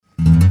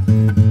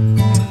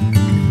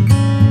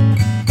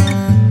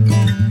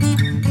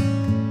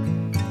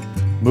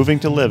Moving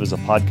to Live is a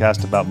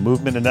podcast about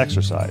movement and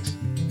exercise.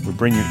 We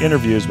bring you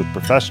interviews with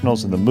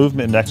professionals in the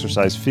movement and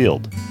exercise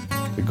field.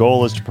 The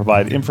goal is to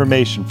provide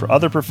information for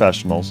other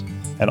professionals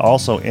and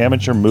also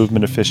amateur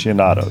movement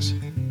aficionados,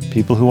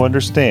 people who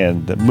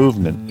understand that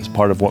movement is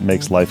part of what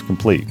makes life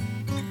complete.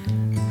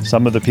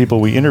 Some of the people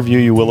we interview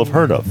you will have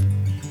heard of.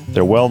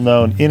 They're well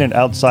known in and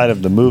outside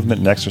of the movement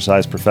and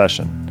exercise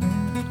profession.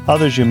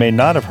 Others you may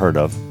not have heard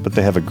of, but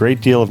they have a great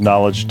deal of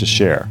knowledge to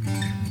share.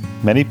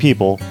 Many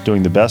people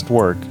doing the best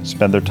work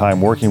spend their time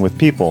working with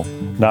people,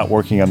 not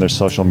working on their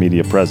social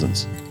media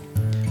presence.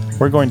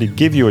 We're going to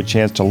give you a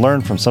chance to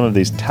learn from some of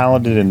these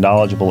talented and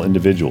knowledgeable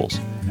individuals,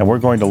 and we're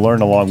going to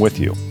learn along with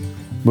you.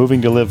 Moving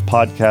to Live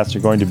podcasts are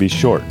going to be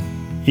short.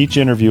 Each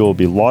interview will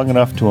be long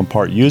enough to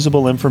impart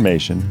usable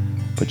information,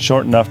 but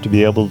short enough to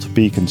be able to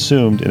be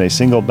consumed in a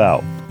single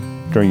bout,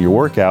 during your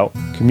workout,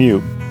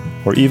 commute,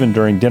 or even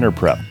during dinner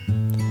prep.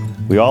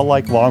 We all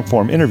like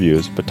long-form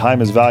interviews, but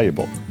time is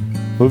valuable.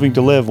 Moving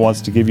to Live wants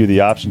to give you the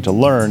option to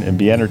learn and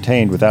be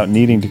entertained without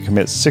needing to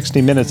commit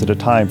 60 minutes at a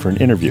time for an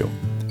interview.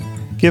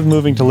 Give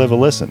Moving to Live a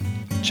listen.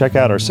 Check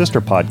out our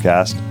sister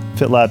podcast,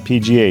 FitLab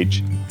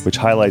PGH, which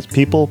highlights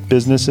people,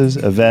 businesses,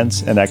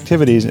 events, and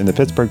activities in the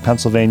Pittsburgh,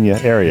 Pennsylvania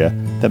area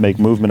that make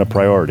movement a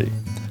priority.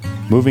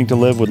 Moving to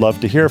Live would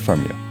love to hear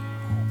from you.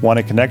 Want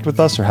to connect with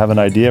us or have an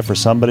idea for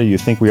somebody you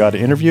think we ought to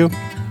interview?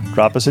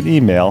 Drop us an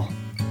email,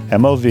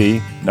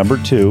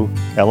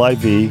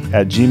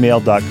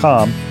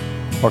 mov2liv@gmail.com,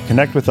 or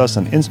connect with us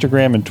on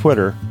Instagram and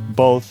Twitter,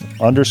 both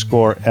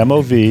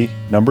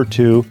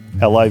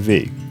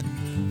 _mov2liv.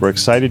 We're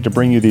excited to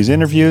bring you these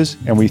interviews,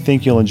 and we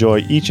think you'll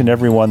enjoy each and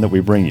every one that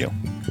we bring you.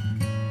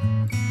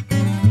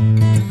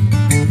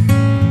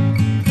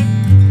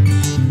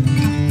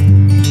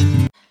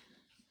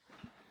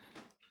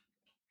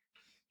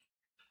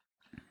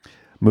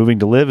 Moving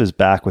to Live is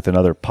back with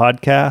another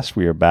podcast.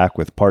 We are back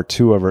with part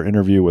 2 of our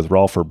interview with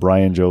Rolfer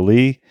Brian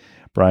Jolie.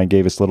 Brian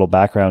gave us a little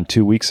background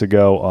 2 weeks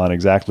ago on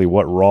exactly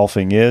what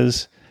rolfing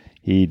is.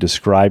 He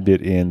described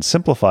it in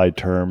simplified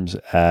terms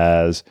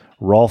as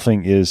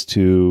rolfing is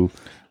to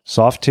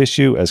soft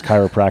tissue as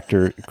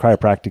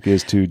chiropractic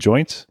is to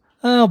joints.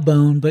 Oh,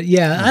 bone, but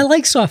yeah, I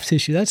like soft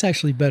tissue. That's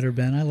actually better,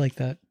 Ben. I like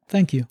that.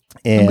 Thank you.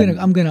 And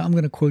I'm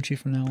gonna quote you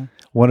from now on.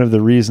 One of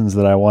the reasons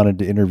that I wanted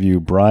to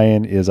interview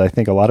Brian is I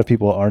think a lot of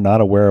people are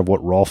not aware of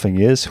what rolfing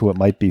is, who it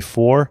might be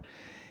for.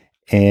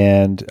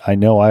 And I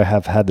know I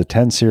have had the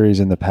 10 series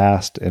in the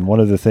past. And one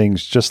of the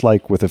things, just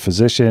like with a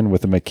physician,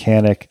 with a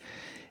mechanic,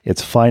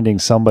 it's finding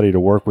somebody to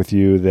work with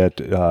you that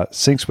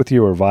syncs with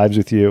you or vibes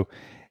with you.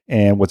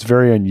 And what's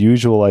very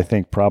unusual, I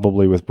think,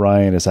 probably with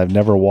Brian is I've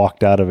never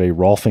walked out of a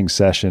rolfing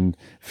session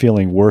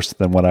feeling worse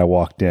than when I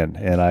walked in.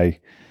 And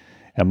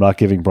I'm not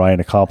giving Brian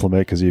a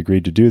compliment because he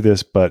agreed to do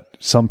this, but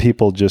some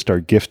people just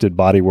are gifted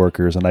body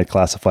workers, and I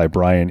classify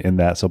Brian in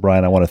that. So,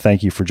 Brian, I want to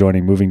thank you for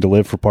joining Moving to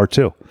Live for part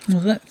 2.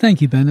 Well,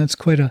 thank you, Ben. That's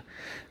quite a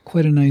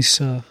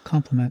nice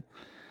compliment.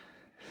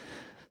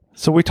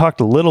 So we talked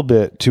a little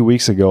bit 2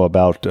 weeks ago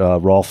about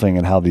rolfing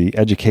and how the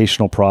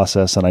educational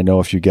process, and I know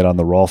if you get on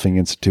the Rolfing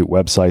Institute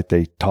website,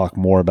 they talk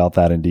more about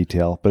that in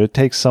detail, but it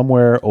takes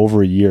somewhere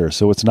over a year.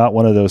 So it's not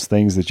one of those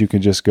things that you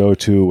can just go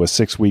to a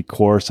 6-week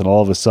course and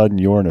all of a sudden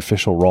you're an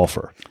official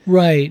rolfer.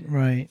 Right.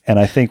 And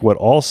I think what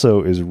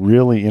also is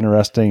really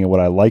interesting and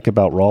what I like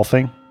about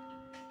rolfing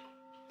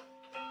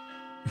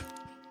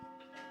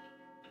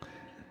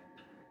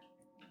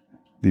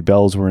the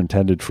bells were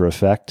intended for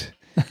effect.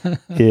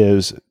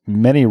 is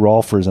many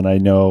rolfers, and I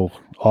know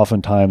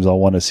oftentimes I'll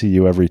want to see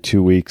you every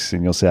 2 weeks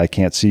and you'll say, I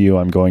can't see you,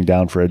 I'm going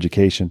down for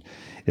education,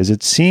 is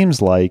it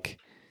seems like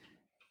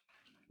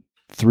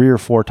 3 or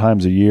 4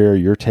 times a year,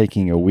 you're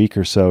taking a week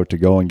or so to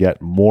go and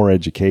get more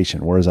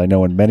education. Whereas I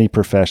know in many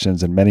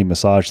professions and many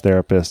massage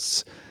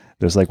therapists,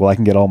 there's like, well, I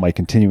can get all my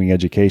continuing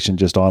education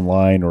just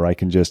online, or I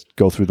can just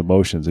go through the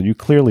motions. And you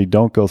clearly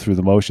don't go through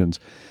the motions.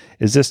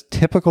 Is this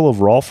typical of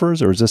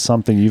rolfers, or is this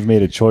something you've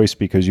made a choice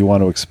because you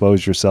want to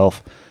expose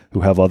yourself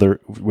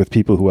with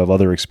people who have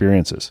other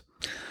experiences?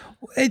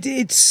 I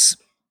think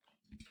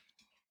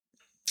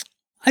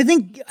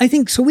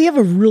so. We have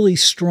a really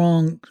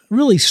strong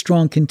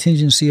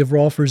contingency of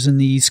rolfers in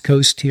the East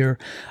Coast here,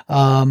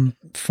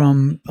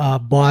 from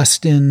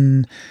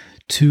Boston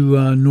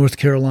to North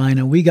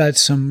Carolina. We got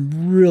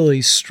some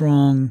really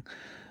strong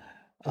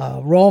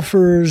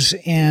rolfers,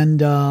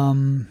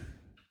 and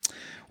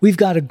we've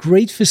got a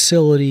great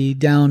facility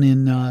down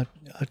in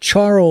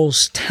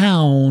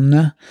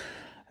Charlestown.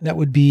 That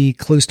would be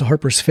close to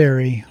Harper's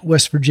Ferry,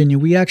 West Virginia.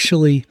 We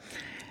actually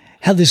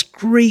have this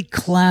great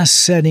class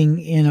setting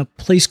in a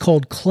place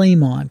called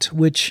Claymont,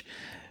 which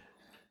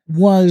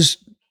was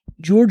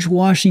George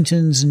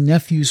Washington's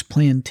nephew's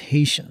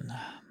plantation.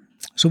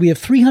 So we have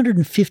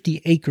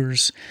 350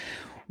 acres.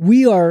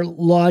 We are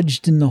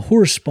lodged in the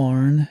horse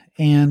barn,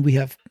 and we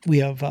have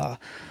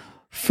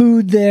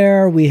food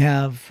there. We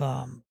have,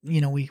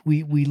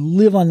 we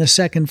live on the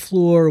second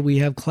floor. We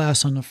have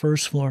class on the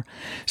first floor.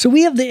 So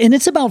we have and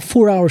it's about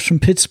 4 hours from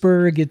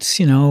Pittsburgh. It's,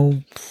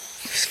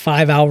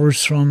 5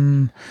 hours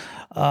from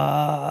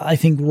I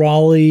think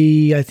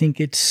Raleigh. I think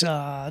it's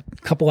a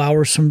couple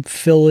hours from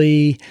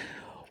Philly.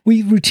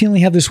 We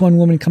routinely have this one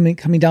woman coming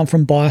down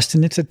from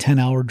Boston. It's a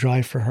 10-hour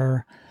drive for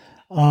her.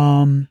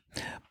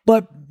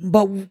 But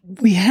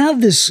we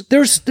have this.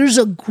 There's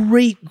a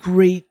great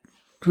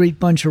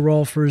bunch of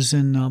Rolfers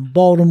in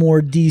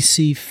Baltimore,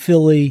 DC,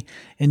 Philly,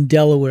 and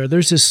Delaware.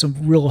 There's just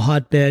some real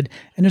hotbed,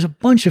 and there's a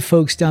bunch of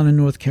folks down in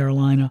North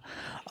Carolina.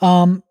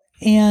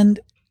 And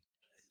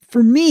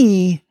for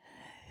me,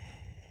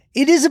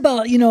 it is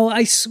about,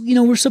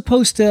 we're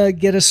supposed to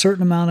get a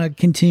certain amount of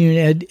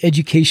continuing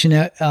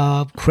education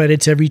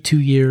credits every 2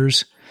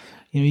 years.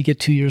 You get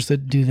 2 years to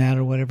do that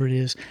or whatever it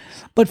is.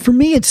 But for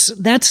me,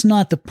 that's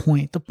not the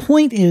point. The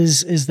point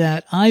is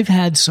that I've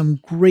had some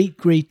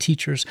great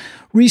teachers.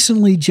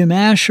 Recently, Jim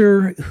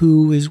Asher,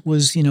 who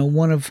was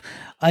one of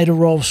Ida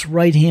Rolf's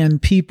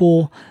right-hand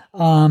people,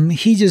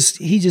 he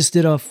just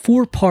did a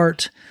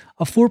four-part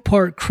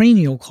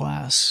cranial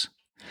class.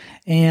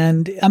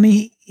 And I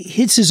mean,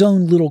 it's his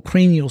own little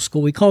cranial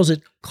school. He calls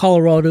it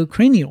Colorado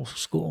Cranial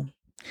School.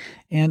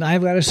 And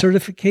I've got a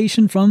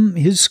certification from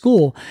his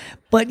school.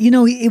 But,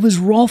 it was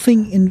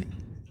Rolfing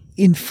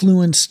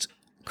influenced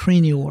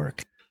cranial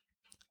work.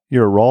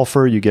 You're a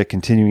Rolfer, you get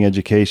continuing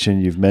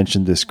education. You've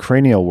mentioned this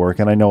cranial work,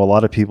 and I know a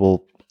lot of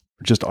people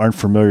just aren't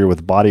familiar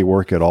with body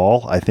work at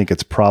all. I think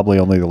it's probably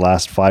only the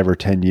last 5 or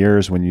 10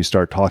 years when you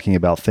start talking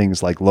about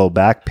things like low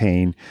back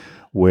pain,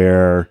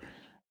 where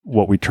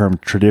what we term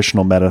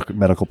traditional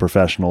medical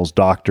professionals,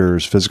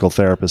 doctors, physical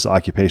therapists,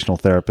 occupational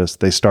therapists,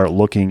 they start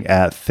looking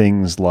at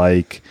things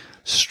like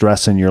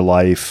stress in your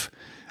life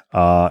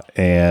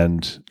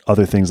and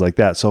other things like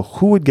that. So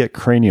who would get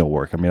cranial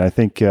work? I mean, I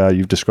think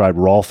you've described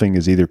Rolfing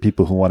as either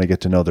people who want to get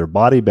to know their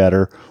body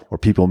better or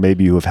people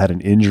maybe who have had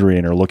an injury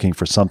and are looking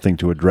for something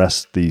to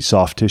address the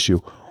soft tissue.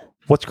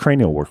 What's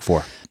cranial work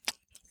for?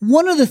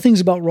 One of the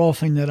things about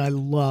Rolfing that I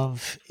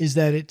love is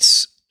that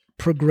it's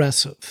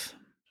progressive.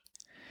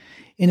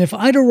 And if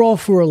Ida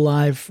Rolf were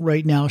alive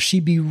right now,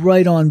 she'd be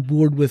right on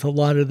board with a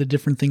lot of the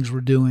different things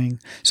we're doing.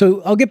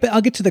 So I'll get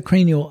to the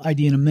cranial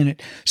idea in a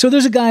minute. So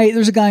there's a guy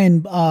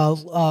in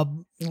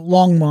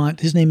Longmont.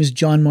 His name is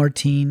John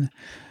Martine.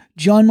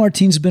 John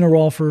Martine's been a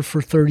Rolfer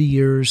for 30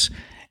 years.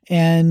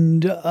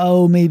 And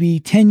maybe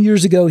 10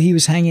 years ago, he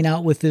was hanging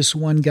out with this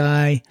one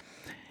guy,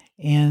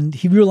 and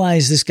he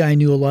realized this guy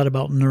knew a lot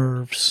about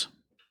nerves.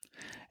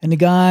 And the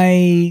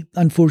guy,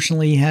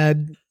 unfortunately,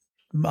 had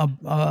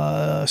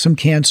some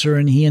cancer,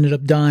 and he ended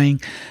up dying.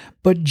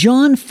 But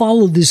John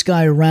followed this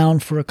guy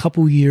around for a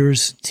couple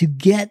years to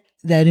get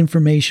that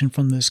information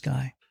from this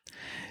guy.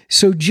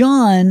 So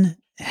John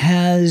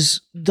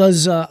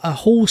does a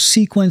whole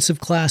sequence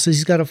of classes.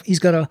 He's got a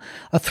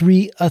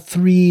three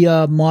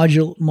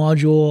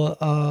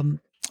module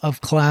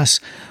of class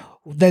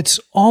that's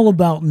all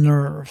about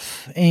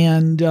nerve.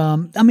 And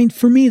I mean,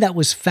 for me, that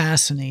was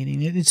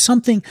fascinating. It's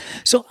something.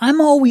 So I'm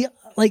always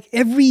like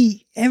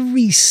every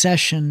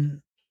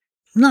session,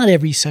 not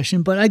every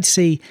session, but I'd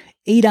say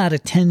 8 out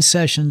of 10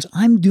 sessions,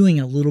 I'm doing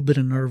a little bit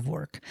of nerve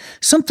work.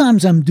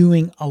 Sometimes I'm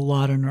doing a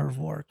lot of nerve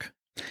work.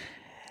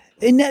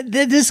 And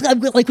this,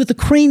 like with the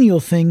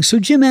cranial thing. So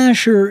Jim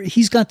Asher,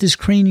 he's got this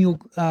cranial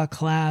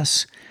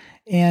class,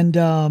 and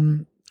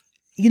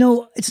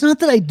it's not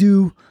that I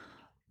do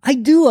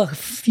a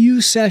few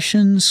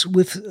sessions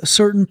with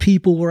certain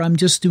people where I'm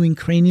just doing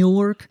cranial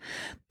work,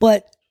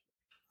 but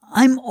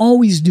I'm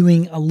always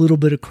doing a little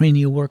bit of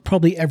cranial work,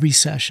 probably every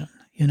session,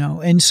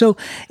 And so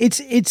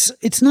it's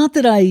not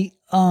that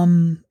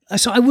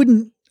so I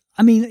wouldn't,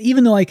 I mean,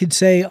 even though I could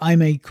say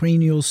I'm a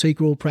cranial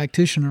sacral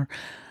practitioner,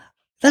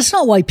 that's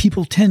not why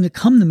people tend to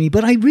come to me.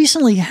 But I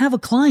recently have a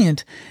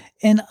client,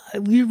 and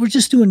we're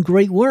just doing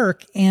great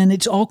work, and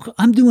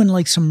I'm doing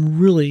like some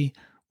really,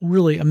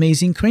 really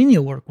amazing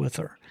cranial work with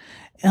her.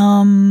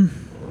 Am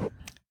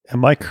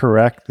I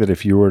correct that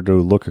if you were to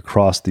look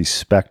across the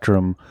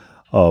spectrum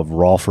of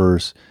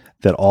Rolfers,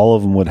 that all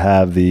of them would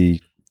have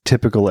the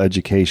typical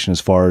education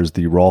as far as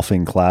the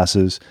Rolfing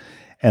classes,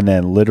 and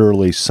then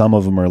literally some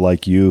of them are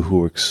like you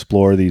who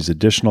explore these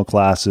additional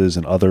classes,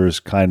 and others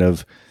kind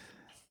of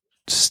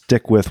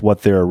stick with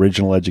what their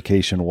original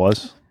education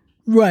was?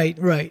 Right.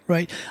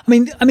 I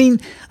mean,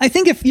 I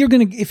think if you're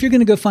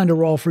gonna go find a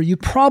Rolfer, you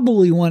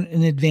probably want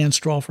an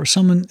advanced Rolfer.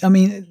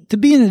 To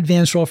be an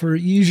advanced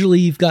Rolfer, usually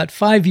you've got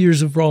 5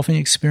 years of Rolfing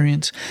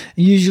experience.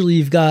 Usually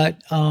you've got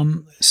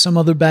some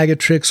other bag of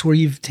tricks where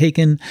you've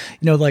taken,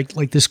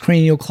 like this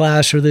cranial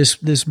class, or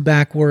this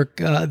back work,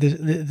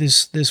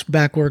 this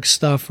back work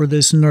stuff, or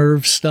this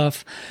nerve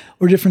stuff,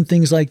 or different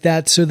things like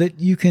that, so that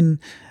you can.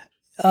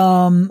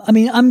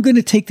 I'm going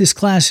to take this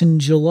class in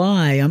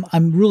July.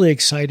 I'm really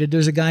excited.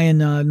 There's a guy in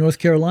North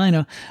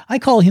Carolina. I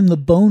call him the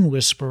Bone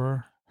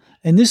Whisperer.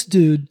 And this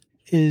dude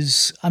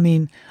is,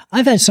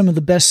 I've had some of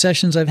the best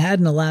sessions I've had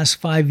in the last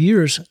 5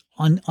 years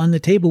on the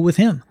table with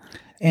him.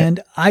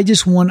 And I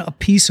just want a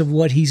piece of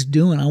what he's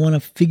doing. I want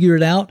to figure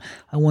it out.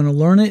 I want to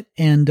learn it.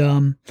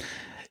 And,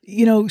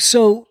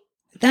 so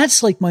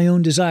that's like my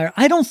own desire.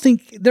 I don't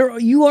think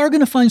you are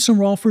going to find some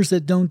Rolfers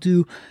that don't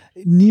do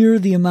near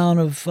the amount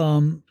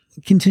of,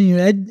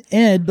 continuing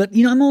ed, but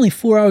I'm only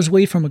 4 hours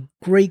away from a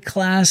great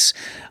class.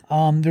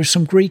 There's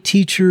some great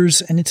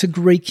teachers, and it's a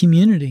great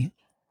community.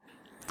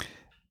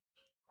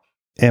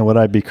 And would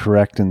I be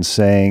correct in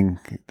saying,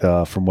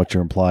 from what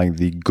you're implying,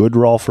 the good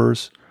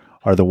rolfers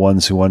are the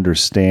ones who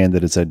understand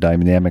that it's a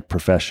dynamic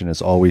profession,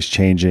 it's always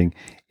changing,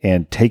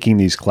 and taking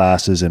these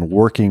classes and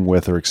working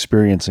with or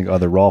experiencing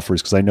other rolfers?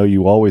 Because I know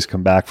you always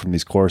come back from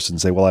these courses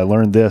and say, well, I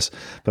learned this,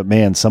 but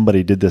man,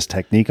 somebody did this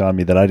technique on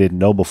me that I didn't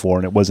know before,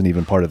 and it wasn't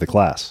even part of the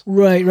class.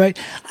 Right.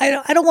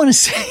 I don't want to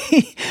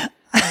say,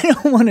 I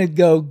don't want to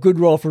go good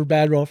rolfer,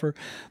 bad rolfer,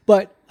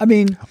 but I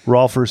mean,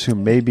 rolfers who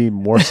may be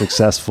more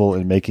successful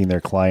in making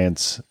their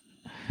clients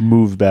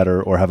move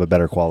better or have a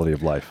better quality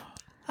of life.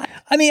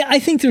 I mean, I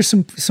think there's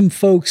some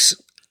folks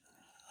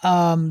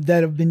that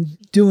have been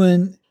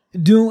doing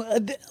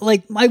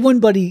like my one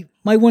buddy,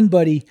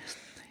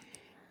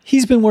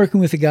 he's been working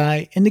with a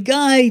guy, and the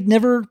guy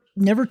never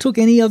took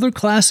any other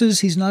classes.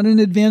 He's not an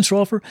advanced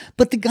rolfer,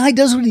 but the guy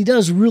does what he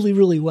does really,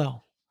 really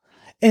well.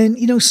 And,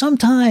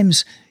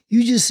 sometimes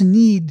you just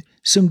need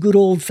some good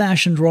old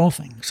fashioned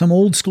rolfing, some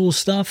old school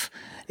stuff.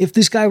 If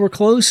this guy were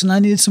close and I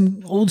needed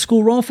some old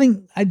school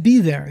rolfing, I'd be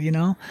there,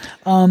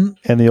 And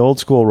the old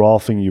school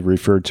rolfing you've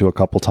referred to a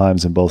couple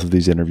times in both of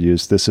these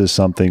interviews, this is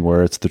something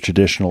where it's the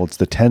traditional, it's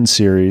the 10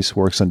 series,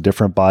 works on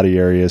different body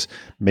areas,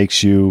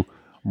 makes you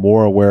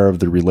more aware of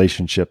the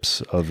relationships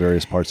of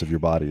various parts of your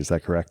body. Is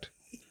that correct?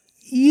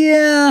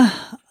 Yeah,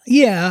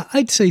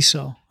 I'd say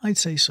so.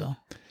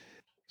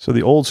 So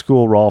the old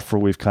school rolfer,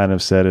 we've kind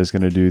of said, is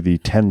going to do the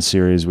 10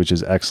 series, which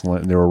is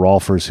excellent. And there are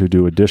rolfers who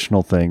do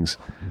additional things.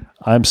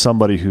 I'm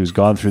somebody who's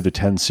gone through the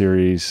 10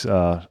 series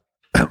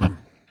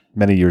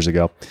many years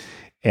ago.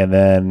 And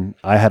then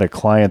I had a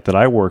client that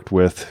I worked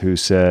with who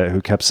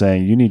kept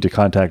saying, you need to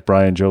contact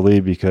Brian Jolie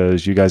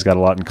because you guys got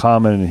a lot in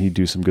common and he'd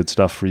do some good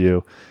stuff for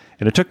you.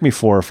 And it took me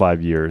 4 or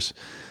 5 years.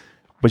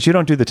 But you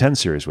don't do the 10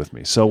 series with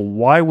me. So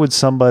why would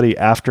somebody,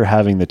 after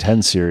having the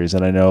 10 series,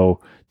 and I know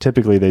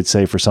typically they'd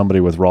say for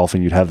somebody with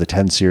rolfing, you'd have the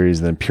 10 series,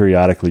 and then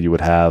periodically you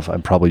would have,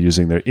 I'm probably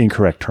using their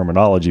incorrect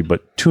terminology,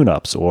 but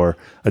tune-ups or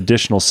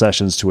additional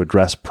sessions to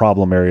address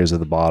problem areas of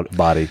the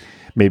body.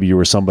 Maybe you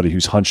were somebody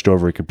who's hunched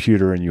over a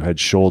computer and you had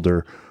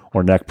shoulder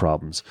or neck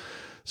problems.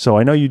 So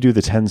I know you do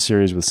the 10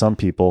 series with some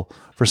people.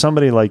 For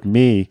somebody like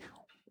me,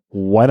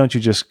 why don't you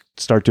just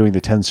start doing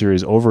the 10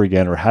 series over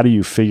again? Or how do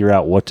you figure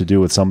out what to do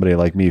with somebody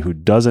like me who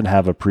doesn't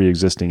have a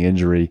pre-existing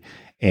injury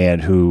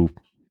and who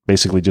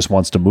basically just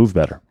wants to move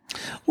better?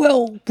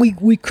 Well,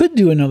 we could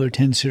do another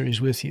 10 series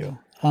with you.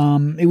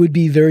 It would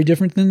be very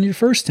different than your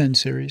first 10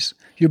 series.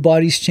 Your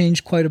body's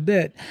changed quite a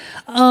bit.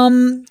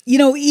 Even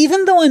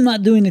though I'm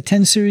not doing a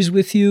 10 series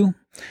with you,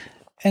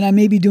 and I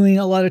may be doing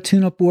a lot of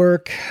tune-up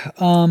work,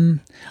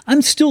 I'm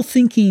still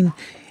thinking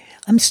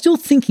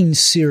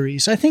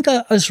series. I think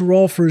us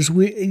rolfers,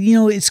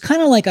 it's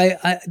kind of like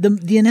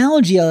the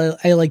analogy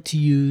I like to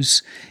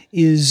use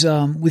is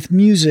with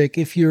music.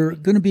 If you're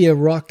going to be a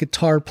rock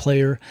guitar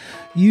player,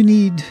 you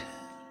need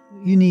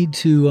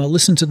to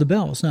listen to the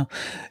bells. Now,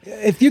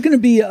 if you're going to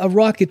be a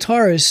rock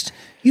guitarist,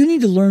 you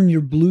need to learn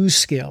your blues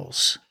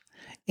scales.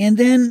 And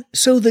then,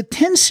 so the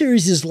 10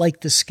 series is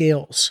like the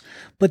scales,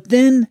 but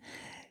then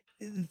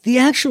the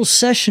actual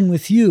session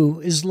with you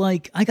is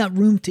like, I got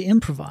room to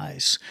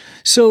improvise.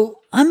 So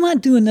I'm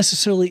not doing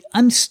necessarily,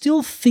 I'm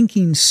still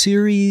thinking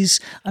series.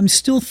 I'm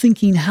still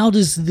thinking,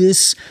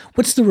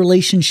 what's the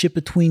relationship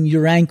between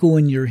your ankle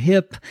and your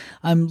hip?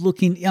 I'm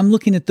looking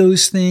at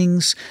those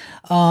things.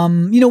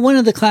 One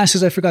of the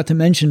classes I forgot to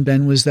mention,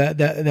 Ben, was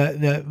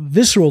that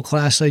visceral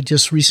class I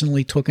just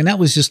recently took. And that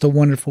was just a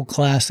wonderful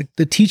class.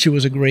 The teacher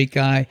was a great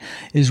guy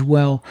as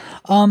well.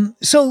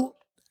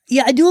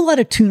 Yeah, I do a lot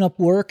of tune-up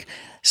work.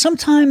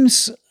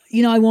 Sometimes,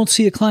 I won't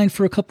see a client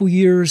for a couple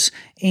years,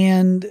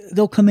 and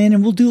they'll come in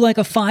and we'll do like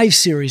a 5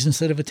 series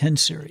instead of a 10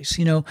 series,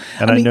 And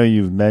I know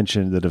you've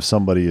mentioned that if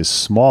somebody is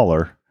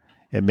smaller,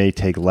 it may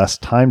take less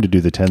time to do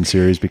the 10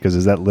 series because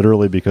is that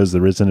literally because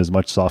there isn't as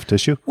much soft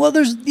tissue? Well,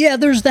 there's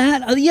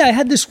that. I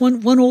had this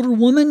one older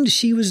woman.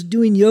 She was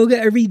doing yoga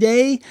every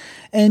day,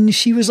 and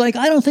she was like,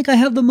 I don't think I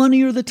have the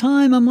money or the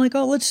time. I'm like,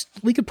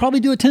 we could probably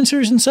do a 10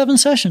 series in 7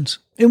 sessions.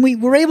 And we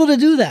were able to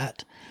do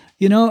that.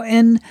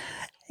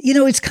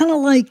 It's kind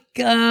of like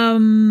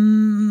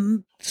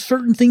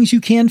certain things you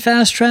can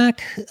fast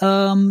track,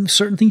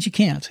 certain things you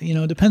can't.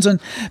 Depends on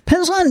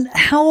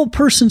how a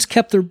person's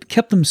kept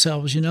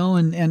themselves,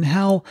 and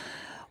how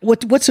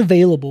what's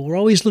available. We're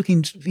always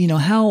looking,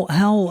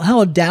 how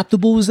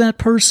adaptable is that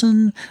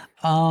person?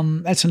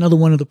 That's another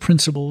one of the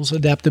principles,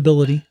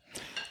 adaptability.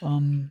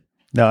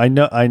 Now I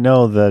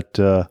know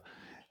that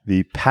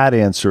the pat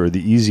answer or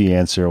the easy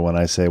answer when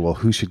I say, well,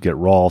 who should get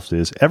rolfed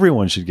is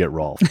everyone should get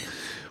rolfed.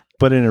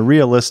 But in a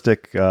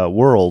realistic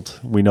world,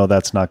 we know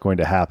that's not going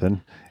to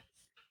happen.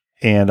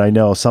 And I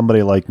know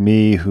somebody like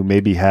me who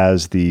maybe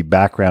has the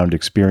background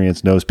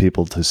experience, knows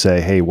people to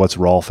say, hey, what's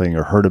rolfing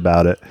or heard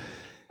about it.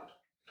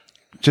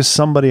 Just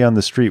somebody on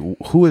the street,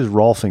 who is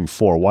rolfing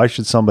for? Why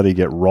should somebody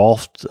get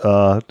rolfed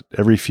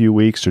every few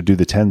weeks or do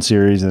the 10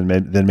 series and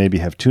then maybe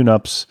have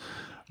tune-ups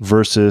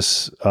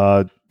versus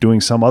doing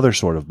some other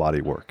sort of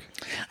body work.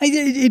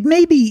 It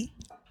may be,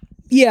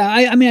 yeah.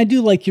 I mean, I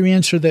do like your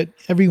answer that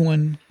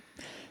everyone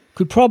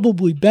could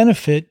probably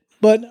benefit,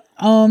 but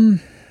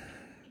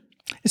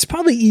it's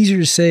probably easier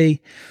to say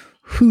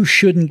who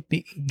shouldn't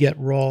get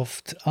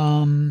Rolfed.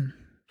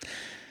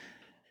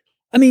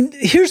 I mean,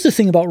 here's the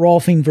thing about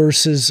Rolfing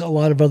versus a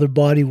lot of other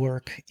body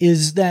work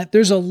is that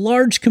there's a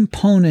large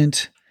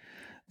component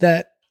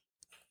that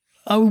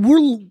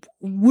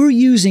we're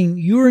using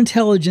your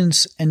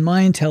intelligence and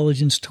my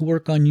intelligence to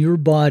work on your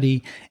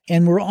body.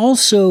 And we're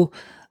also,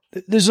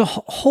 there's a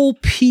whole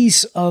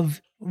piece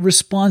of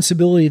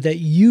responsibility that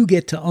you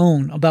get to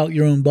own about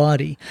your own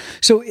body.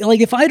 So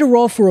like if Ida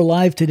Rolf were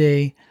alive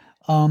today,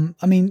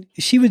 I mean,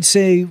 she would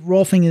say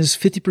Rolfing is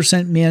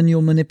 50%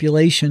 manual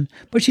manipulation,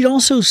 but she'd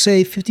also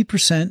say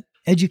 50%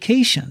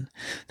 education.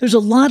 There's a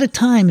lot of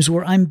times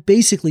where I'm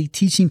basically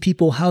teaching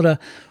people how to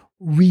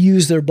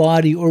reuse their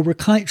body, or we're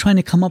trying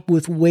to come up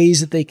with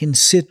ways that they can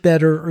sit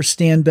better or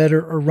stand better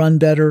or run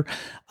better.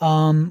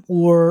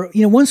 Or,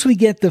 once we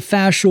get the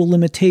fascial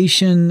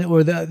limitation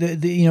or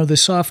the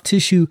soft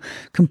tissue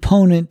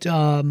component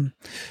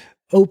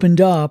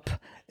opened up,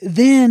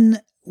 then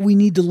we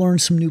need to learn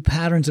some new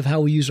patterns of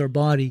how we use our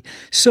body.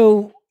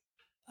 So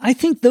I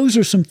think those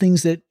are some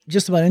things that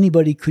just about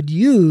anybody could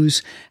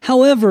use.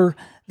 However,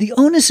 the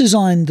onus is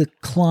on the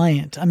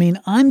client. I mean,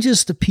 I'm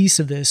just a piece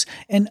of this,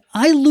 and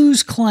I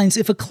lose clients.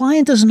 If a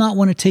client does not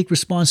want to take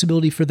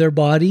responsibility for their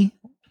body,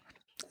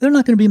 they're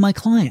not going to be my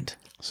client.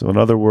 So in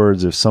other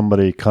words, if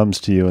somebody comes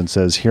to you and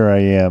says, here I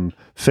am,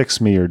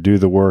 fix me or do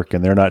the work,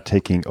 and they're not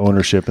taking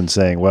ownership and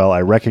saying, well,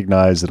 I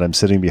recognize that I'm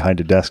sitting behind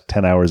a desk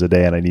 10 hours a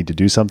day and I need to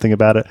do something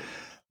about it,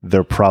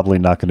 they're probably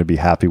not going to be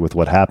happy with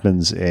what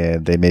happens,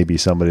 and they may be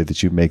somebody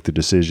that you make the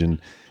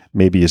decision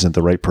maybe isn't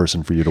the right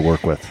person for you to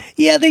work with.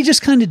 Yeah, they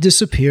just kind of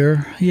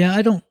disappear. Yeah,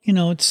 I don't,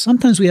 it's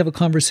sometimes we have a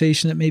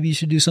conversation that maybe you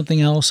should do something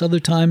else.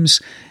 Other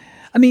times,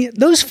 I mean,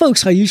 those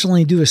folks I usually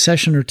only do a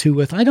session or two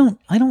with. They don't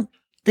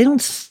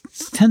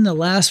tend to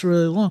last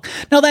really long.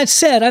 Now, that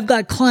said, I've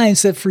got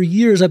clients that for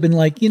years I've been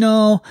like,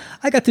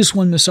 I got this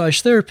one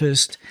massage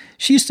therapist.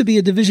 She used to be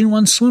a Division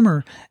I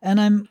swimmer. And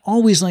I'm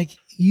always like,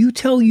 you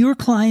tell your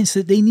clients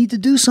that they need to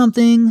do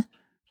something.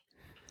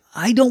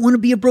 I don't want to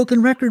be a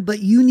broken record, but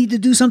you need to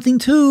do something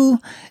too.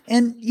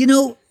 And,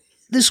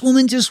 this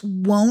woman just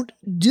won't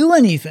do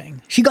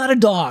anything. She got a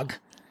dog,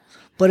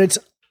 but it's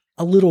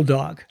a little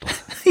dog.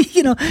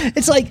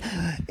 It's like,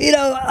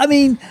 I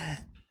mean,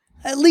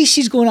 at least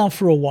she's going out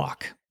for a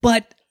walk.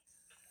 But,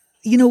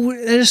 at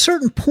a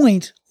certain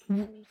point,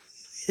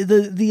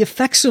 the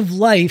effects of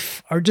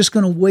life are just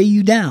going to weigh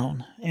you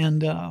down.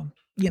 And,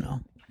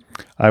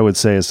 I would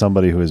say, as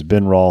somebody who has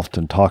been Rolfed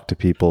and talked to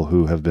people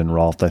who have been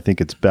Rolfed, I think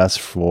it's best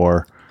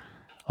for,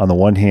 on the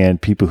one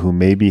hand, people who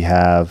maybe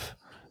have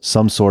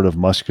some sort of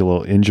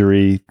muscular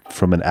injury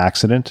from an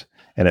accident,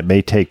 and it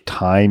may take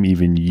time,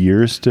 even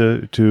years,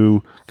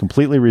 to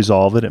completely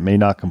resolve it. It may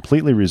not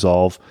completely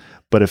resolve,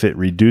 but if it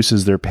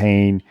reduces their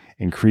pain,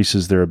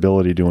 increases their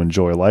ability to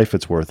enjoy life,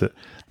 it's worth it.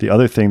 The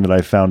other thing that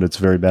I found it's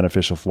very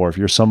beneficial for, if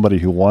you're somebody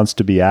who wants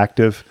to be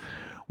active,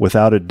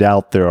 without a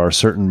doubt, there are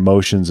certain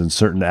motions and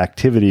certain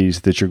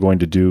activities that you're going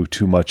to do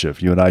too much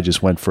of. You and I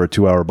just went for a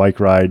 2-hour bike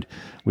ride.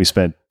 We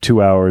spent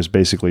 2 hours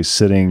basically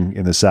sitting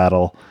in the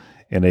saddle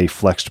in a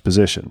flexed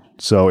position.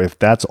 So if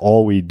that's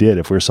all we did,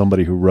 if we're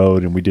somebody who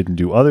rode and we didn't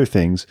do other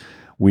things,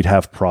 we'd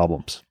have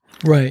problems.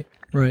 Right.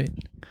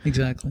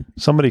 Exactly.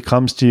 Somebody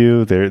comes to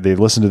you, they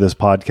listen to this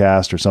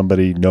podcast, or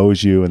somebody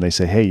knows you and they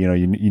say, hey,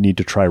 you need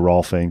to try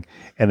Rolfing,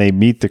 and they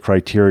meet the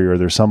criteria, or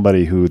there's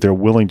somebody who they're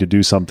willing to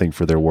do something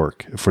for their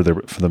work, for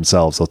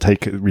themselves. They'll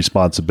take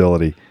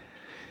responsibility.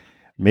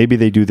 Maybe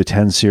they do the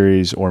 10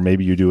 series, or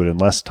maybe you do it in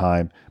less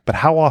time, but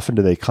how often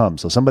do they come?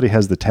 So somebody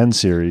has the 10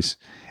 series,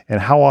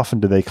 and how often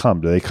do they come?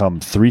 Do they come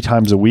 3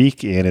 times a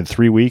week, and in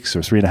 3 weeks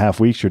or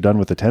 3.5 weeks, you're done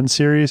with the 10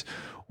 series?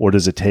 Or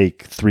does it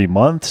take 3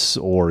 months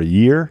or a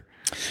year?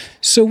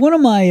 So one of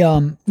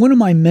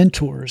my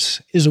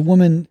mentors is a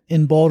woman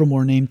in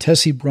Baltimore named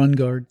Tessie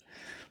Brungard,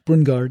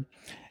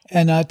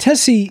 and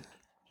Tessie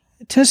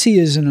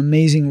is an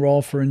amazing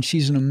Rolfer, and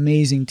she's an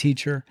amazing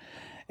teacher.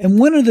 And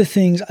one of the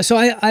things, so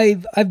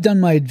I've done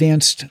my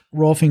advanced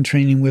Rolfing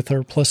training with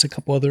her, plus a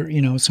couple other,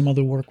 some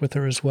other work with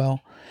her as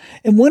well.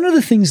 And one of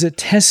the things that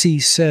Tessie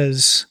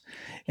says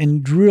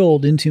and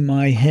drilled into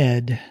my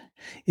head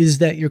is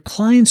that your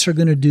clients are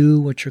going to do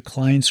what your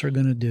clients are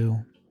going to do.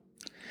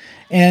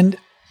 And,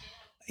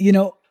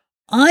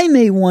 I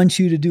may want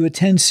you to do a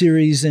 10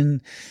 series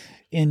in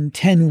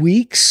 10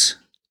 weeks,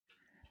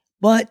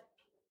 but,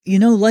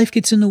 life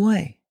gets in the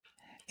way.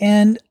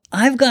 And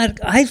I've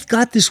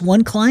got this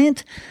one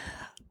client.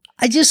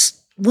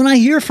 When I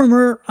hear from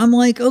her, I'm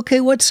like,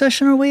 okay, what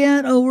session are we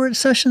at? Oh, we're at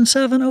session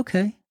 7.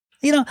 Okay.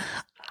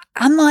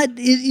 I'm not,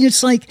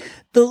 it's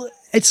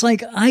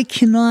like I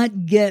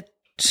cannot get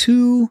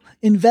too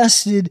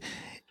invested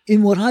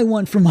in what I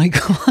want from my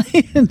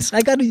clients.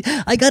 I got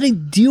to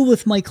deal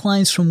with my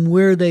clients from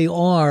where they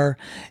are.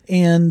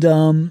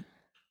 And,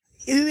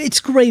 it's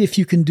great if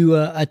you can do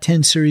a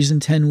 10 series in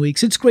 10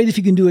 weeks. It's great if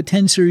you can do a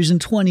 10 series in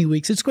 20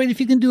 weeks. It's great if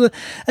you can do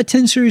a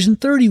 10 series in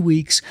 30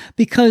 weeks,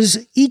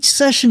 because each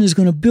session is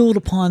going to build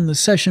upon the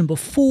session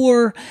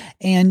before,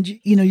 and,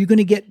 you're going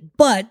to get,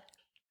 but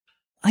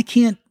I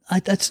can't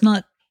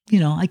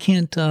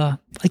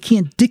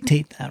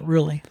dictate that,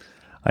 really.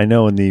 I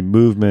know in the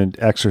movement,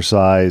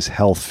 exercise,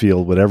 health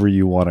field, whatever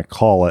you want to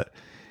call it,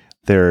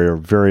 there are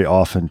very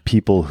often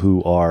people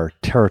who are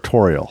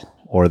territorial,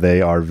 or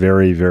they are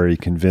very, very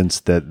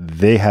convinced that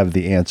they have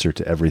the answer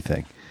to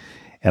everything.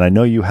 And I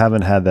know you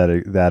haven't had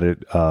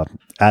that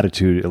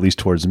attitude, at least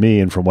towards me,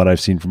 and from what I've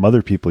seen from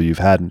other people, you've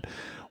hadn't.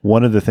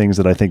 One of the things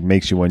that I think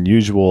makes you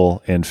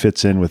unusual and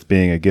fits in with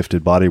being a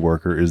gifted body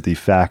worker is the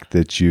fact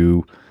that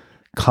you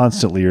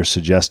constantly are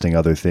suggesting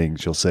other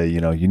things. You'll say,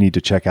 you need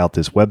to check out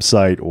this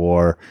website,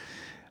 or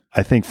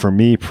I think for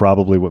me,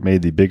 probably what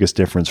made the biggest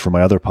difference for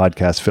my other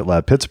podcast, Fit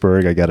Lab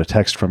Pittsburgh, I got a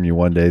text from you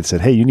one day that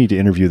said, hey, you need to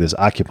interview this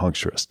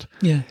acupuncturist.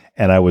 Yeah.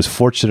 And I was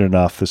fortunate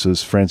enough, this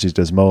was Francis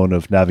Desmond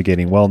of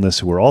Navigating Wellness,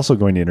 who we're also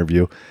going to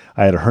interview.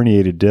 I had a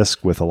herniated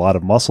disc with a lot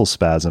of muscle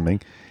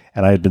spasming,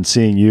 and I had been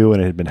seeing you,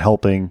 and it had been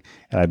helping,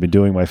 and I'd been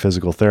doing my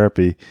physical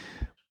therapy.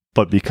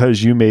 But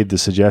because you made the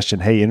suggestion,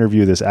 hey,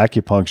 interview this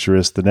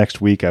acupuncturist, the next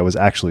week I was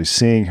actually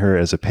seeing her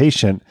as a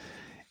patient,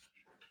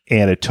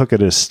 and it took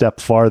it a step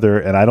farther.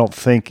 And I don't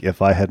think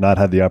if I had not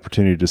had the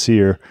opportunity to see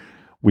her,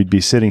 we'd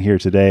be sitting here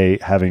today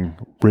having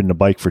ridden a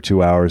bike for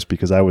 2 hours,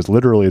 because I was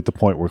literally at the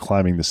point where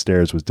climbing the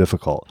stairs was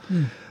difficult.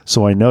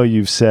 So I know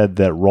you've said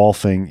that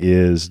Rolfing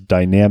is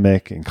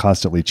dynamic and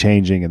constantly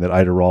changing, and that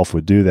Ida Rolf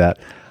would do that.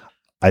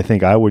 I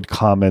think I would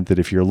comment that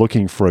if you're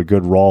looking for a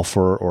good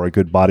Rolfer or a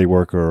good body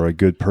worker or a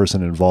good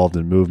person involved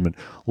in movement,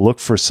 look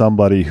for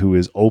somebody who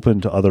is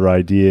open to other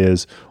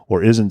ideas,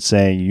 or isn't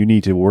saying you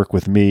need to work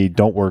with me,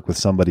 don't work with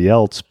somebody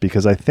else.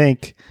 Because I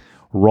think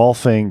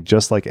Rolfing,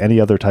 just like any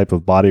other type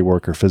of body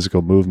work or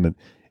physical movement,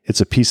 it's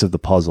a piece of the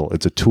puzzle.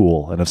 It's a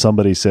tool. And if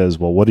somebody says,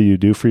 well, what do you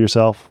do for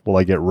yourself? Well,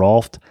 I get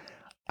Rolfed.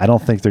 I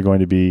don't think they're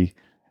going to be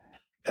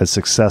as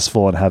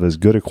successful and have as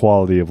good a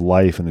quality of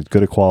life and as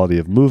good a quality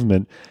of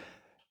movement.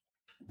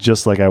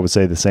 Just like I would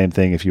say the same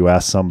thing if you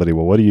ask somebody,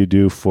 well, what do you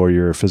do for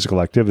your physical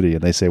activity?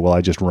 And they say, well,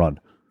 I just run.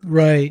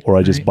 Right. Or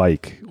I just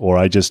bike, or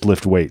I just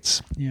lift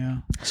weights. Yeah.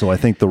 So I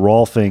think the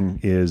Rolfing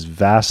is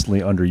vastly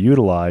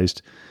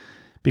underutilized,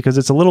 because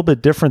it's a little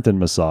bit different than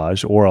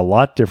massage, or a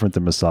lot different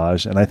than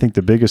massage. And I think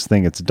the biggest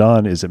thing it's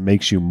done is it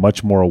makes you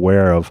much more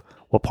aware of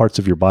what parts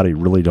of your body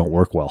really don't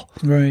work well.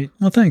 Right.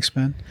 Well, thanks,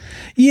 Ben.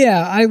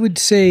 Yeah, I would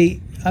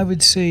say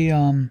that's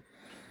a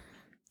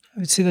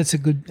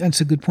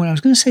good point. I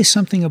was going to say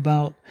something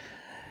about,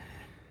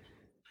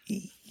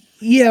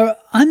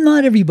 I'm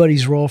not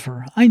everybody's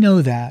Rolfer. I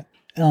know that.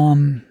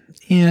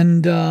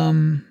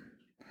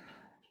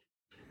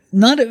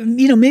 Not,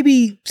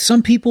 maybe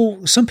some people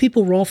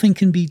Rolfing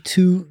can be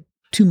too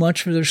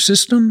much for their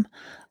system.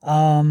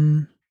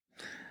 Was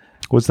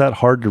that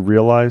hard to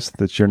realize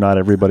that you're not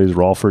everybody's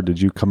Rolfer?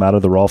 Did you come out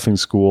of the Rolfing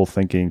school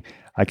thinking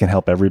I can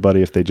help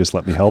everybody if they just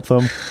let me help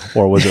them?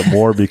 Or was it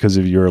more because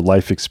of your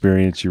life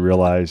experience, you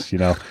realized,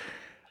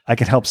 I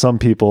can help some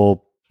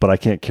people, but I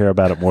can't care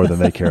about it more than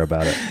they care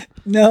about it?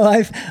 No,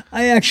 I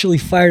actually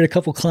fired a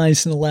couple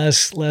clients in the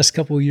last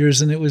couple of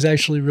years, and it was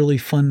actually really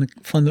fun.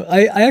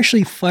 I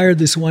actually fired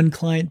this one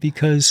client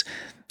because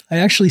I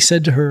actually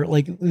said to her,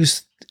 like, it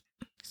was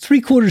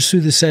 3/4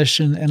 through the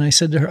session, and I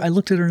said to her, I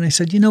looked at her and I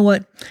said, you know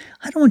what?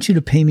 I don't want you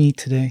to pay me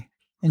today.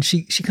 And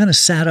she kind of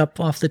sat up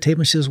off the table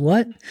and she says,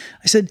 what?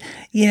 I said,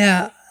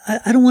 yeah,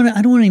 I don't want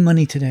any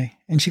money today.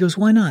 And she goes,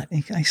 why not?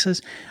 And I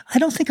says, I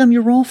don't think I'm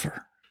your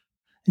Rolfer.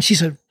 And she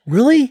said,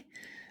 really?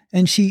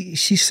 And she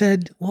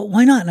said, well,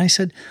 why not? And I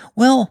said,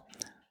 well,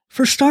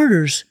 for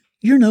starters,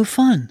 you're no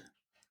fun.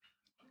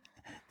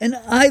 And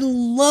I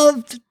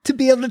loved to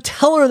be able to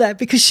tell her that,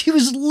 because she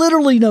was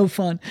literally no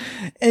fun.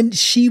 And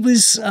she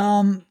was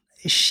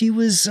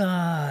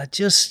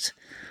just,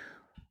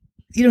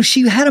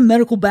 she had a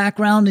medical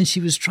background, and she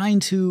was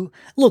trying to,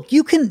 look,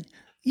 you can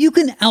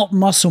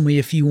out-muscle me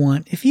if you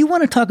want. If you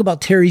want to talk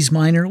about teres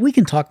minor, we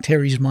can talk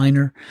teres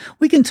minor.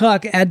 We can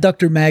talk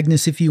adductor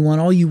magnus if you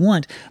want, all you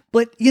want.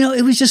 But,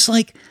 it was just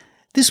like,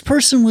 this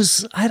person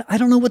was, I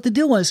don't know what the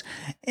deal was.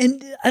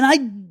 And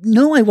I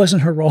know I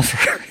wasn't her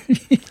Rolfer.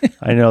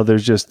 I know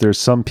there's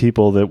some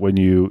people that when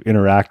you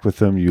interact with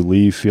them, you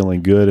leave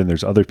feeling good. And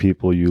there's other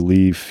people you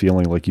leave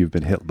feeling like you've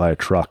been hit by a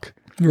truck.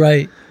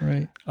 Right.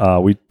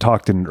 We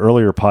talked in an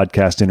earlier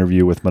podcast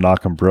interview with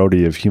Menachem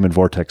Brody of Human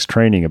Vortex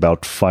Training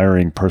about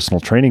firing personal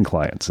training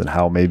clients and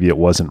how maybe it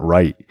wasn't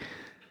right.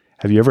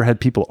 Have you ever had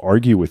people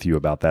argue with you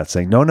about that,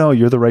 saying, no,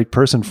 you're the right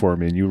person for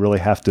me, and you really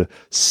have to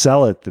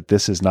sell it that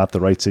this is not the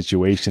right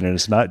situation, and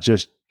it's not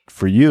just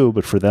for you,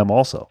 but for them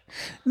also?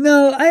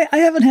 No, I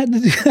haven't had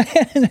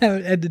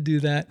to do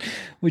that,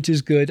 which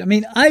is good. I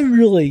mean,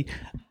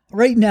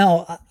 right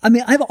now, I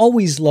mean, I've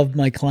always loved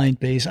my client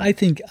base. I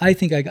think I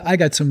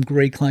got some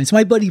great clients.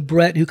 My buddy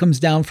Brett, who comes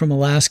down from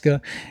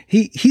Alaska,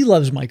 he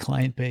loves my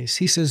client base.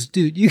 He says,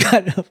 dude,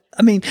 I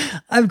mean,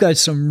 I've got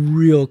some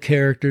real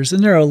characters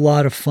and they're a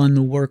lot of fun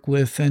to work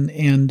with.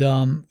 And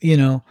you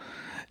know,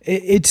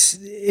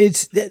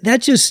 it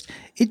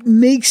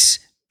makes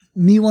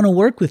me want to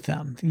work with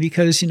them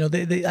because, you know,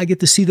 I get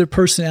to see their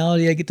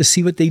personality. I get to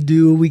see what they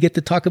do. We get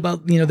to talk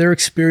about, you know, their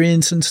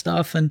experience and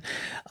stuff. And,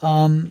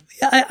 I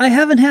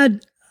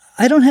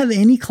don't have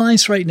any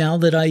clients right now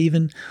that I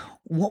even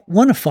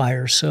want to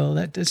fire. So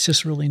that's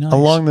just really nice.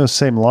 Along those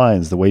same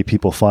lines, the way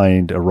people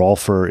find a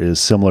rolfer is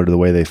similar to the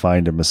way they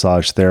find a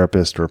massage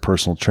therapist or a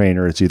personal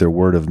trainer. It's either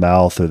word of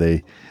mouth or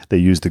they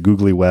use the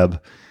googly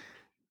web.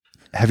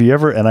 Have you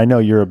ever, and I know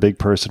you're a big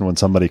person when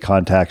somebody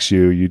contacts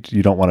you, you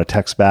don't want to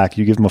text back,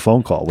 you give them a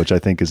phone call, which I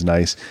think is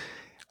nice.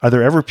 Are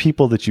there ever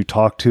people that you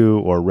talk to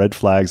or red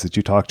flags that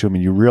you talk to them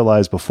and you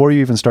realize before you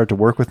even start to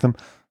work with them,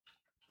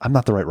 I'm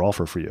not the right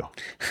rolfer for you?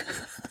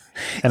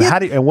 And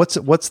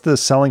what's the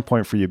selling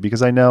point for you?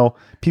 Because I know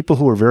people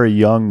who are very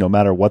young, no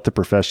matter what the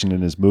profession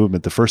in is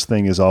movement, the first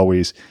thing is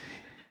always,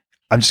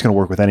 I'm just going to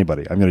work with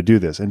anybody. I'm going to do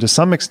this. And to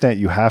some extent,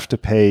 you have to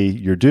pay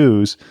your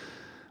dues.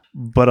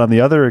 But on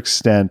the other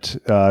extent,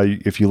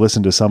 if you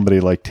listen to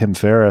somebody like Tim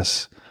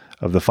Ferriss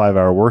of the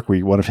 5-Hour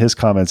Workweek, one of his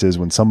comments is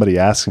when somebody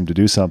asks him to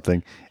do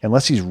something,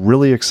 unless he's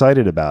really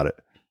excited about it,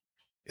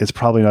 it's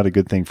probably not a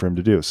good thing for him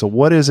to do. So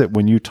what is it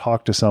when you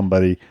talk to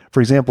somebody, for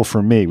example,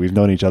 for me, we've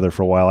known each other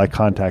for a while,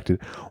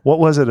 what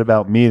was it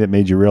about me that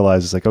made you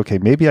realize it's like, okay,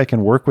 maybe I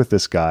can work with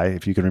this guy,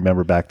 if you can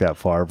remember back that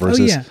far,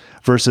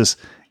 versus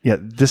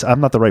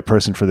I'm not the right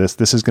person for this.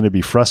 This is going to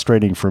be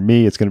frustrating for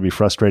me. It's going to be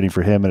frustrating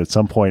for him. And at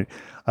some point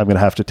I'm going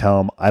to have to tell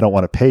him, I don't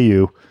want to pay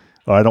you,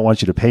 or I don't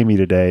want you to pay me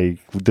today.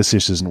 This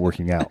just isn't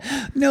working out.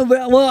 No,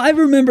 but I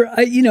remember,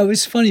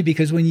 it's funny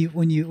because when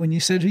you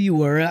said who you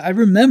were, I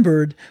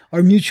remembered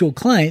our mutual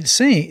client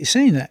saying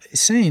that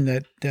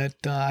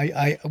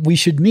we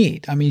should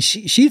meet. I mean,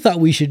 she thought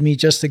we should meet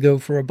just to go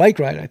for a bike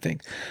ride, I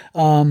think.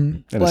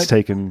 It's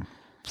taken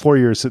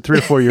 3 or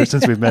 4 years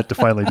since we've met to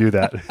finally do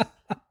that.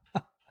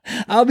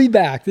 I'll be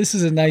back. This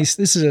is a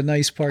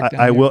nice park.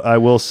 I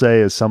will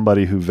say, as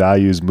somebody who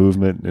values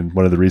movement, and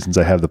one of the reasons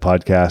I have the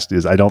podcast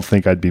is I don't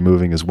think I'd be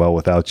moving as well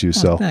without you.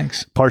 So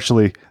thanks.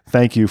 Partially,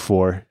 thank you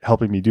for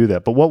helping me do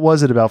that. But what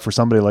was it about for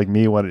somebody like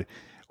me, or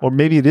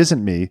maybe it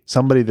isn't me,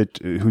 somebody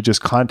who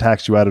just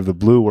contacts you out of the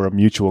blue, where a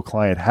mutual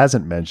client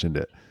hasn't mentioned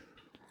it?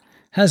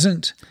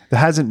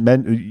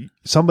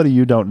 Somebody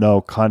you don't know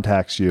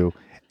contacts you,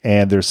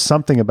 and there's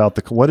something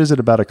about what is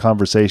it about a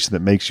conversation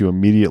that makes you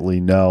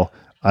immediately know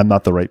I'm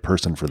not the right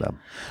person for them?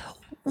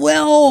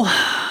 Well,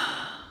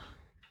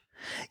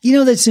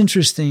 that's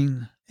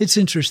interesting. It's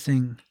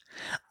interesting.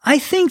 I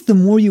think the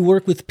more you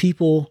work with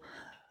people,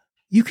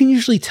 you can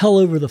usually tell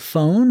over the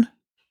phone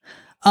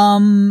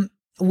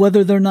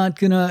whether they're not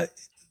going to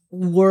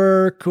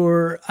work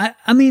or,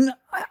 I'm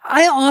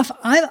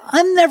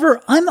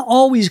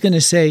always going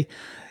to say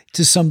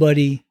to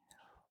somebody,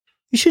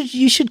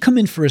 you should come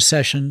in for a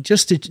session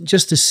just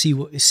to see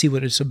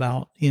what it's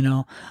about,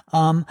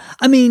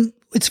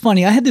 It's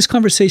funny. I had this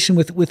conversation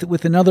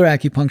with another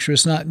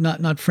acupuncturist,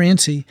 not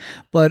Francie,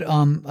 but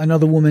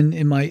another woman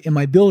in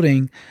my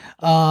building.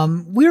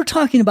 We were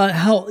talking about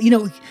how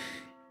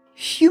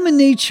human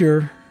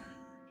nature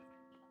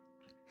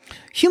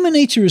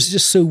is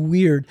just so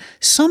weird.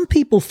 Some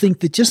people think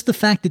that just the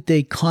fact that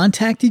they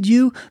contacted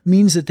you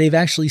means that they've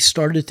actually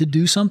started to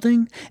do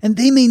something, and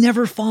they may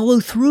never follow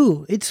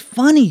through. It's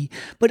funny,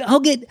 but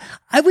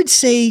I would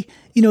say,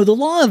 the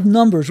law of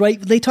numbers, right?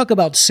 They talk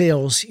about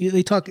sales.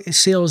 They talk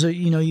sales,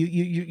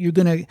 you're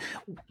going to,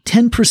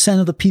 10%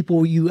 of the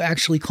people you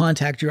actually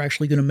contact, you're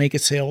actually going to make a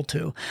sale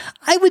to.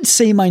 I would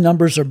say my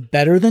numbers are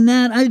better than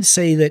that. I'd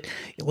say that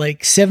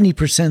like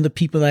 70% of the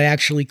people that I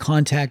actually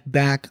contact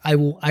back, I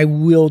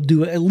will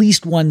do at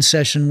least one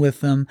session with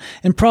them.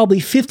 And probably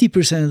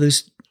 50% of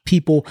those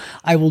people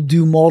I will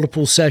do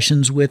multiple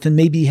sessions with and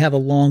maybe have a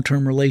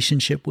long-term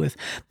relationship with.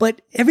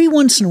 But every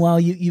once in a while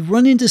you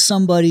run into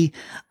somebody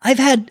I've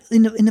had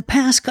in the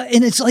past,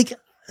 and it's like,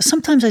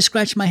 sometimes I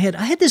scratch my head.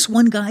 I had this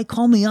one guy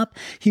call me up.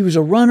 He was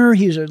a runner.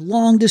 He was a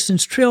long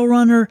distance trail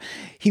runner.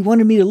 He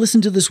wanted me to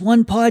listen to this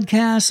one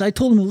podcast. I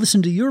told him to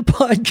listen to your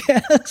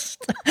podcast.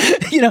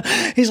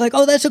 He's like,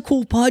 oh, that's a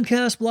cool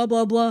podcast, blah,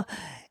 blah, blah.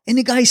 And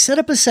the guy set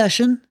up a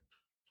session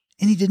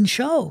and he didn't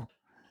show.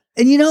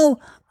 And,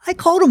 I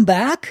called him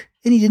back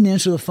and he didn't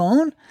answer the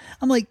phone.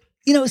 I'm like,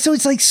 so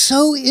it's like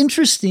so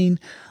interesting.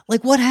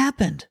 Like, what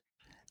happened?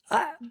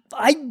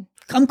 I'm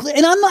clear,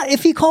 and I'm not.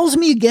 If he calls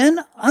me again,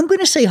 I'm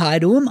going to say hi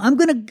to him. I'm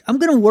going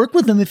to work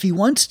with him if he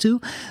wants to.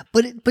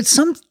 But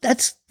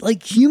that's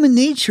like human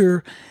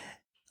nature.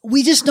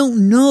 We just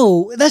don't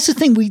know. That's the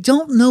thing. We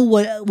don't know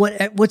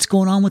what's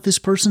going on with this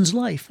person's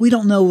life. We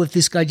don't know if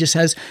this guy just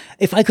has.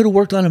 If I could have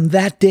worked on him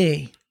that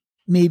day.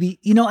 Maybe,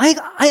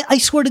 I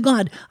swear to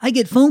God, I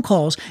get phone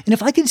calls, and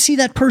if I could see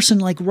that person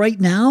like right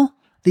now,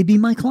 they'd be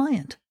my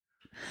client.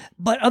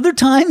 But other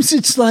times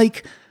it's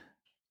like,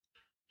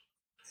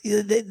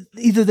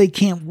 either they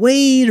can't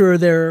wait or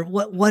they're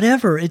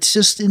whatever. It's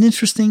just an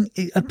interesting,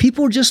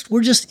 we're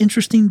just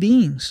interesting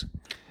beings.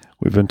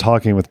 We've been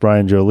talking with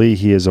Brian Jolie.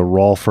 He is a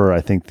Rolfer. I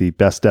think the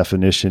best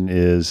definition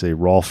is a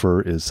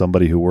Rolfer is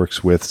somebody who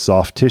works with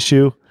soft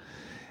tissue,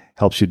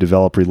 helps you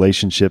develop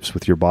relationships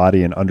with your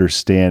body and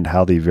understand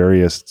how the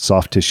various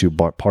soft tissue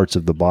parts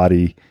of the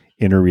body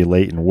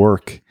interrelate and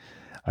work.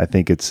 I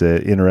think it's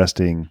an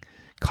interesting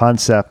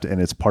concept,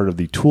 and it's part of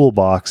the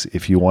toolbox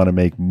if you want to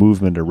make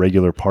movement a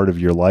regular part of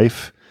your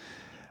life.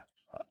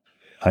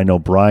 I know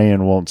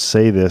Brian won't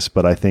say this,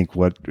 but I think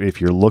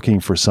if you're looking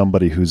for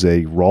somebody who's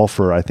a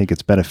Rolfer, I think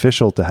it's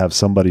beneficial to have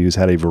somebody who's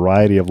had a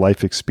variety of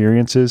life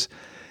experiences,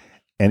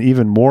 and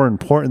even more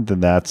important than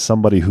that,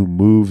 somebody who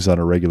moves on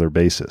a regular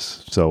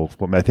basis. So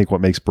I think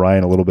what makes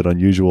Brian a little bit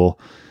unusual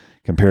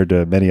compared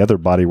to many other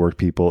bodywork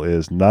people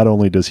is not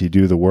only does he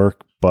do the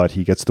work, but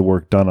he gets the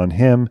work done on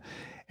him,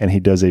 and he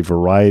does a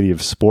variety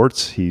of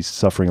sports. He's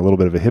suffering a little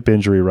bit of a hip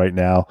injury right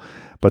now,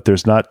 but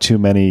there's not too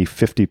many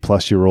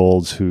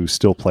 50-plus-year-olds who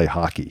still play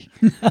hockey.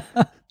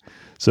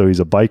 So he's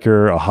a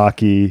biker, a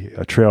hockey,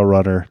 a trail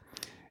runner,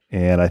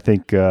 and I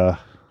think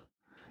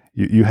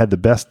you had the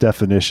best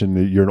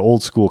definition. You're an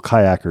old-school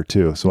kayaker,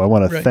 too. So I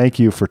want to thank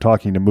you for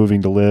talking to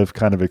Moving to Live,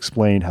 kind of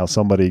explain how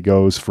somebody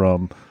goes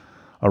from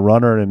a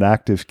runner and an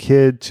active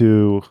kid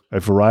to a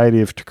variety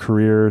of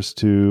careers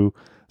to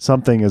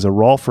something as a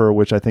Rolfer,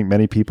 which I think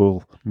many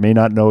people may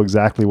not know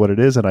exactly what it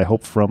is. And I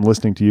hope from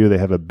listening to you, they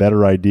have a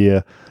better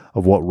idea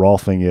of what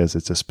Rolfing is.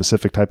 It's a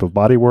specific type of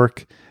body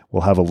work.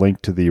 We'll have a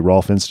link to the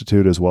Rolf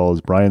Institute as well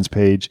as Brian's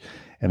page.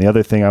 And the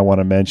other thing I want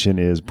to mention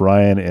is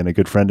Brian and a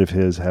good friend of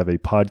his have a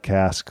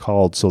podcast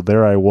called So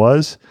There I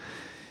Was.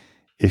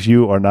 If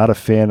you are not a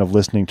fan of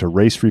listening to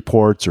race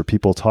reports or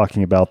people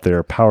talking about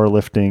their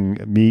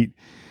powerlifting meet,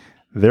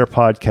 their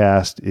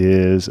podcast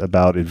is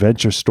about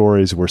adventure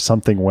stories where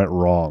something went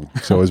wrong.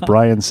 So as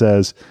Brian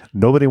says,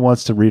 nobody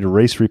wants to read a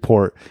race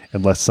report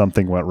unless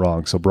something went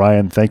wrong. So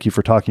Brian, thank you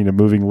for talking to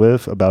Moving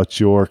Live about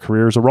your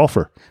career as a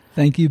Rolfer.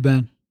 Thank you,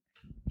 Ben.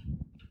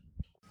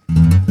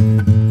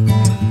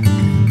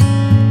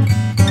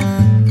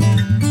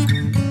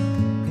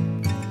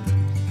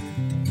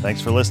 Thanks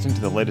for listening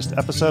to the latest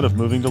episode of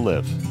Moving to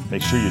Live.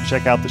 Make sure you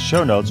check out the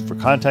show notes for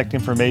contact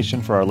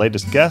information for our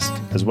latest guest,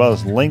 as well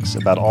as links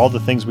about all the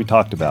things we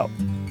talked about.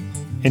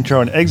 Intro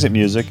and exit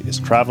music is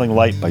Traveling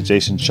Light by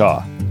Jason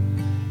Shaw.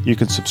 You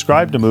can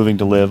subscribe to Moving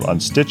to Live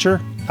on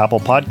Stitcher, Apple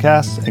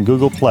Podcasts, and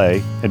Google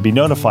Play, and be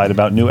notified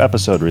about new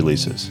episode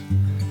releases.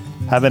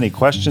 Have any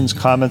questions,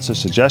 comments, or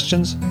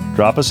suggestions?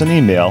 Drop us an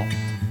email,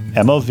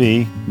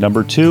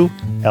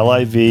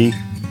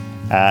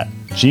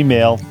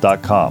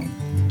 mov2liv@gmail.com.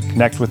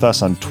 Connect with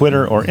us on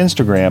Twitter or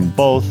Instagram,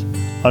 both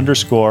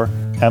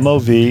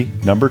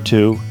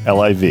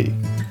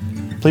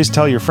 _MOV2LIV. Please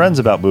tell your friends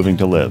about Moving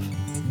to Live.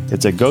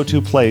 It's a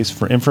go-to place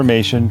for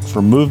information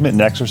for movement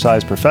and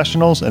exercise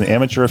professionals and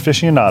amateur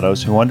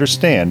aficionados who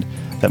understand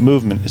that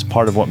movement is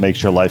part of what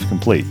makes your life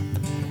complete.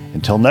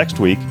 Until next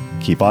week,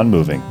 keep on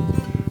moving.